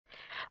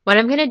What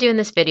I'm going to do in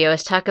this video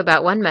is talk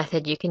about one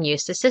method you can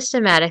use to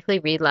systematically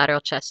read lateral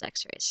chest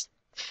x-rays.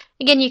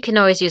 Again, you can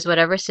always use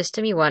whatever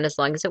system you want as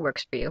long as it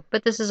works for you,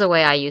 but this is a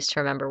way I use to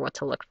remember what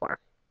to look for.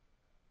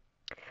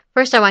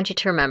 First, I want you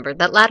to remember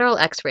that lateral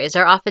x-rays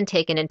are often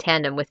taken in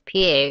tandem with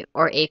PA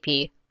or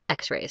AP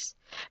x-rays,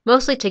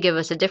 mostly to give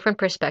us a different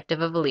perspective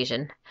of a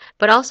lesion,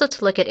 but also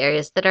to look at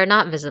areas that are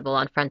not visible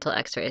on frontal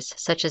x-rays,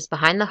 such as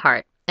behind the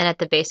heart and at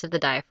the base of the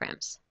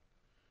diaphragms.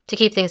 To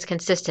keep things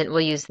consistent,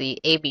 we'll use the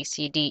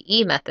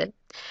ABCDE method,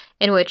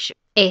 in which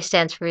A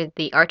stands for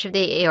the arch of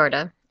the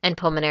aorta and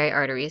pulmonary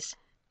arteries,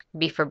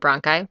 B for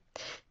bronchi,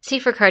 C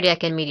for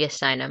cardiac and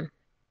mediastinum,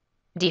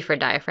 D for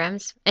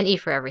diaphragms, and E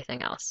for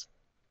everything else.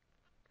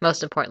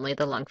 Most importantly,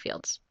 the lung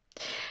fields.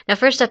 Now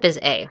first up is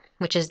A,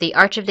 which is the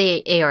arch of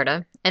the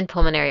aorta and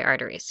pulmonary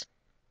arteries.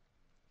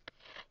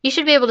 You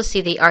should be able to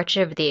see the arch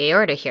of the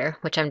aorta here,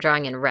 which I'm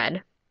drawing in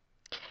red,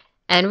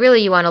 and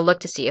really you want to look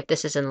to see if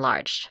this is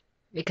enlarged,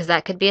 because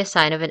that could be a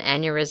sign of an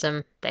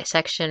aneurysm,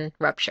 dissection,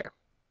 rupture.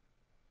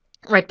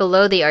 Right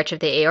below the arch of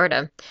the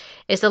aorta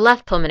is the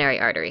left pulmonary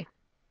artery,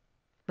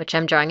 which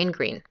I'm drawing in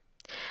green.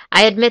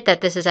 I admit that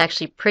this is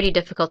actually pretty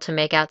difficult to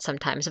make out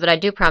sometimes, but I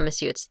do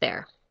promise you it's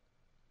there.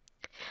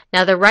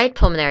 Now the right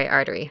pulmonary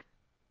artery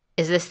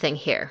is this thing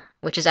here,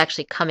 which is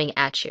actually coming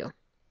at you.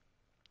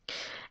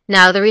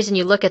 Now the reason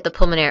you look at the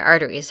pulmonary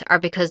arteries are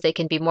because they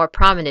can be more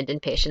prominent in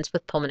patients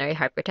with pulmonary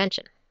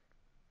hypertension.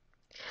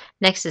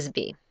 Next is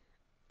B.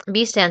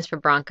 B stands for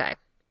bronchi.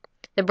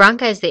 The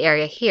bronchi is the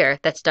area here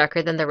that's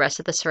darker than the rest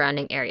of the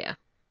surrounding area,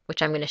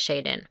 which I'm going to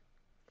shade in.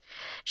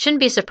 Shouldn't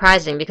be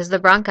surprising because the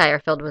bronchi are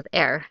filled with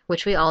air,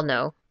 which we all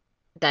know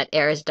that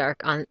air is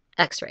dark on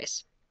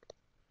x-rays.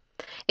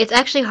 It's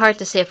actually hard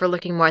to say if we're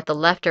looking more at the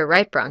left or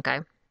right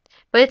bronchi,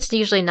 but it's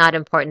usually not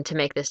important to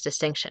make this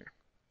distinction.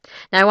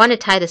 Now I want to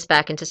tie this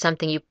back into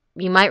something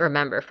you might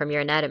remember from your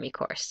anatomy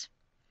course.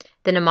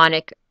 The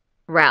mnemonic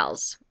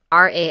RALS,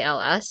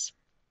 R-A-L-S,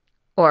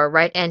 or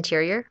right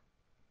anterior,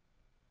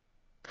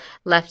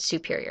 left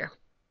superior.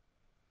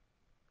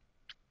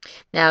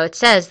 Now it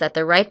says that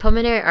the right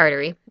pulmonary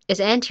artery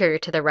is anterior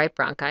to the right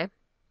bronchi,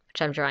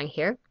 which I'm drawing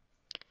here,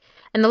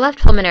 and the left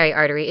pulmonary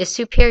artery is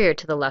superior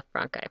to the left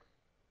bronchi.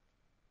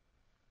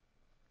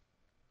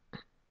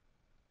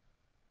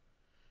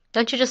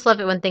 Don't you just love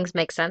it when things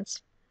make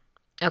sense?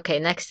 Okay,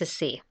 next is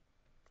C.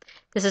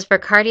 This is for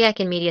cardiac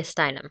and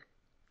mediastinum.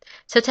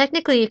 So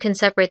technically you can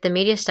separate the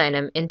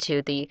mediastinum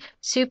into the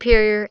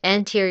superior,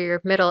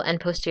 anterior, middle, and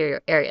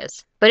posterior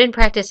areas, but in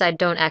practice I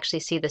don't actually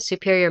see the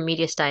superior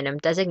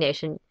mediastinum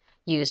designation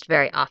used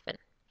very often.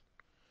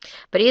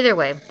 But either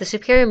way, the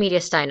superior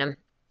mediastinum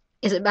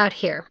is about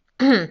here,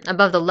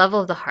 above the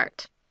level of the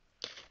heart.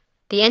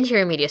 The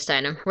anterior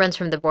mediastinum runs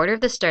from the border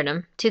of the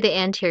sternum to the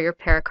anterior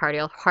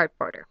pericardial heart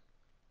border.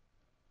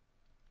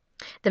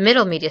 The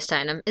middle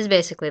mediastinum is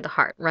basically the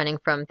heart, running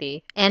from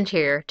the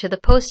anterior to the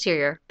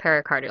posterior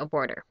pericardial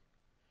border.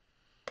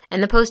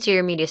 And the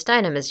posterior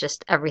mediastinum is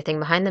just everything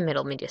behind the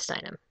middle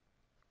mediastinum.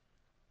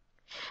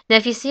 Now,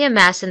 if you see a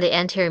mass in the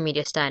anterior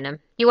mediastinum,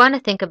 you want to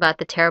think about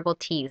the terrible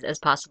T's as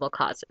possible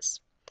causes.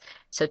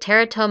 So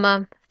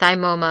teratoma,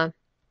 thymoma,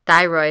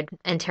 thyroid,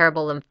 and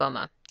terrible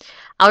lymphoma.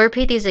 I'll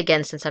repeat these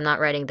again since I'm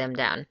not writing them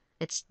down.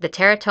 It's the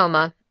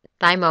teratoma,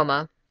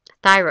 thymoma,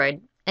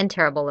 thyroid, and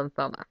terrible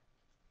lymphoma.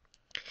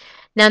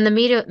 Now in the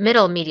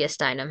middle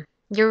mediastinum,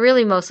 you're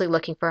really mostly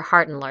looking for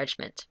heart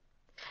enlargement.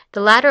 The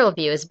lateral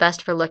view is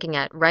best for looking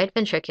at right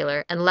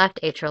ventricular and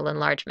left atrial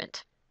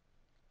enlargement.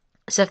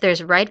 So if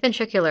there's right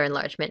ventricular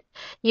enlargement,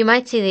 you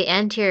might see the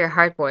anterior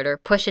heart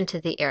border push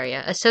into the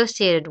area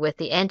associated with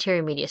the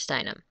anterior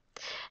mediastinum.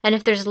 And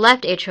if there's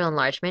left atrial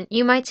enlargement,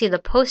 you might see the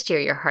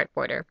posterior heart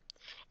border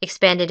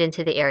expanded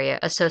into the area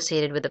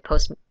associated with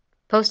the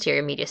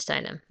posterior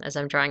mediastinum, as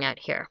I'm drawing out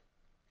here.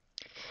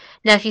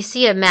 Now, if you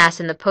see a mass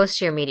in the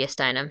posterior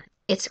mediastinum,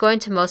 it's going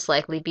to most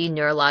likely be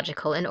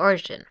neurological in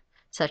origin,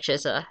 such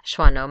as a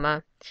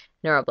schwannoma,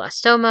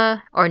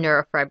 neuroblastoma, or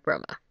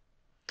neurofibroma.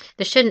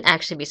 This shouldn't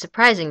actually be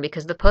surprising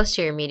because the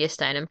posterior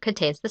mediastinum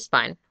contains the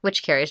spine,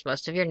 which carries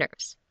most of your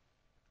nerves.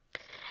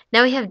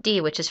 Now we have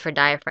D, which is for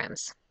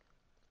diaphragms.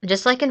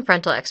 Just like in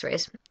frontal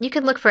x-rays, you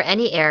can look for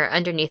any air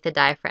underneath the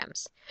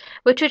diaphragms,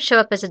 which would show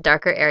up as a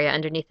darker area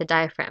underneath the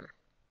diaphragm.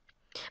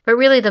 But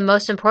really the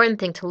most important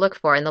thing to look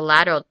for in the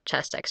lateral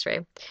chest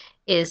x-ray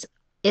is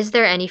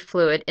there any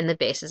fluid in the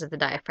bases of the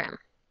diaphragm?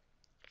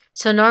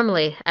 So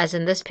normally, as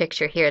in this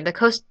picture here, the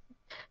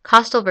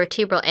costal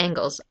vertebral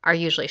angles are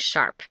usually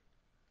sharp.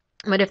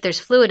 But if there's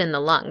fluid in the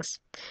lungs,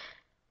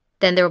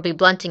 then there will be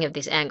blunting of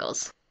these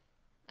angles,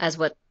 as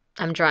what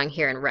I'm drawing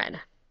here in red,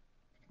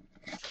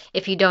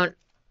 if you don't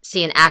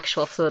see an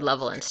actual fluid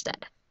level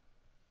instead.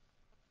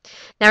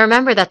 Now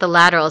remember that the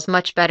lateral is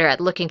much better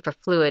at looking for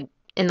fluid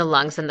in the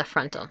lungs than the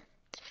frontal.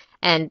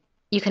 And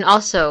you can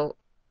also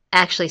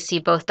actually see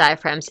both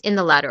diaphragms in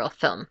the lateral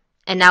film.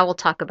 And now we'll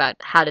talk about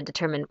how to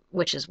determine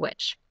which is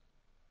which.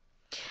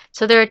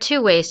 So there are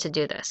two ways to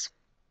do this.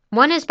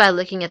 One is by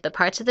looking at the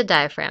parts of the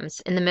diaphragms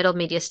in the middle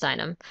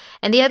mediastinum,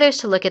 and the other is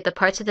to look at the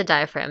parts of the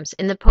diaphragms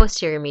in the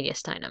posterior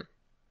mediastinum.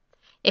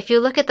 If you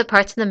look at the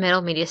parts in the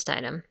middle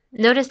mediastinum,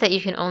 notice that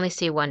you can only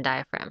see one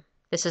diaphragm.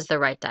 This is the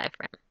right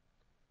diaphragm.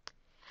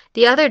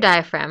 The other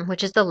diaphragm,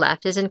 which is the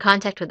left, is in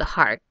contact with the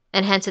heart,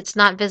 and hence it's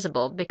not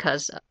visible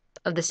because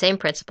of the same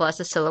principle as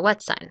the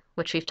silhouette sign,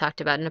 which we've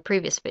talked about in a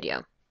previous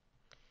video.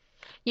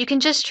 You can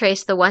just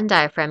trace the one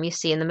diaphragm you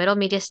see in the middle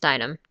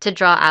mediastinum to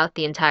draw out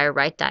the entire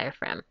right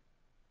diaphragm,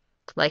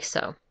 like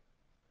so.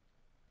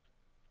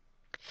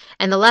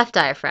 And the left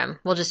diaphragm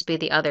will just be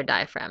the other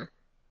diaphragm,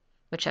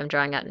 which I'm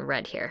drawing out in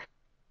red here.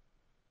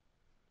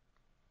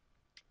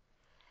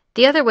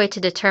 The other way to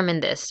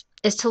determine this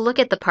is to look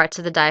at the parts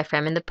of the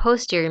diaphragm in the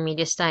posterior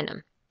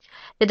mediastinum.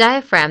 The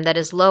diaphragm that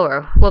is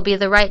lower will be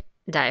the right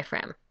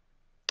diaphragm,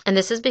 and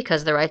this is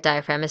because the right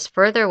diaphragm is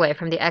further away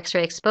from the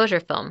X-ray exposure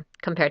film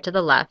compared to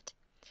the left,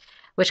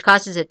 which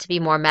causes it to be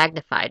more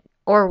magnified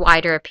or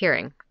wider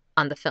appearing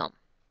on the film.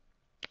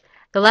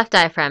 The left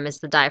diaphragm is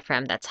the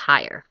diaphragm that's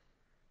higher,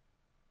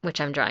 which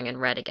I'm drawing in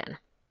red again.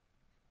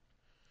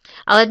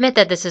 I'll admit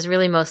that this is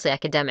really mostly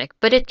academic,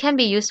 but it can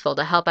be useful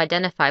to help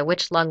identify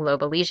which lung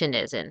lobe a lesion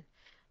is in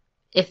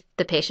if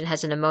the patient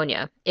has a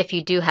pneumonia, if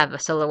you do have a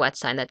silhouette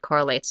sign that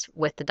correlates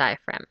with the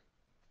diaphragm.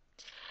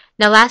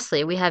 Now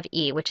lastly, we have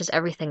E, which is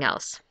everything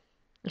else.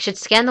 You should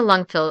scan the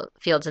lung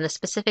fields in a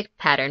specific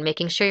pattern,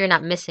 making sure you're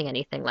not missing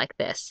anything like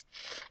this.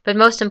 But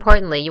most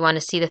importantly, you want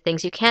to see the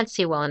things you can't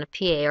see well in a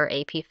PA or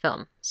AP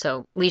film.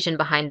 So lesion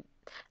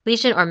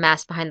or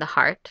mass behind the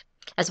heart,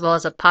 as well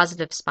as a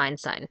positive spine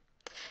sign.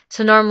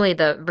 So normally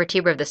the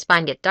vertebrae of the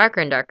spine get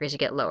darker and darker as you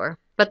get lower,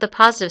 but the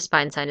positive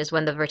spine sign is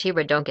when the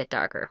vertebrae don't get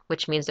darker,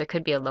 which means there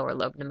could be a lower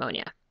lobe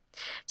pneumonia.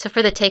 So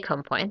for the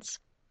take-home points,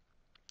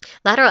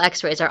 lateral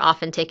x-rays are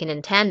often taken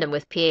in tandem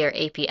with PA or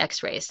AP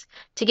x-rays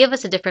to give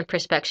us a different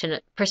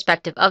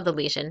perspective of the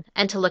lesion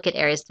and to look at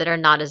areas that are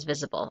not as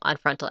visible on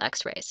frontal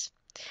x-rays.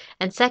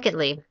 And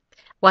secondly,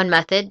 one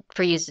method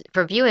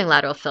for viewing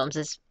lateral films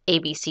is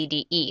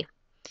ABCDE.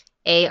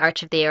 A,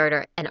 arch of the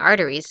aorta and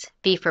arteries,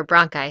 B for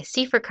bronchi,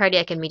 C for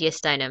cardiac and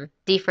mediastinum,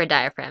 D for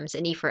diaphragms,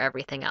 and E for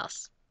everything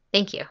else.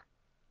 Thank you.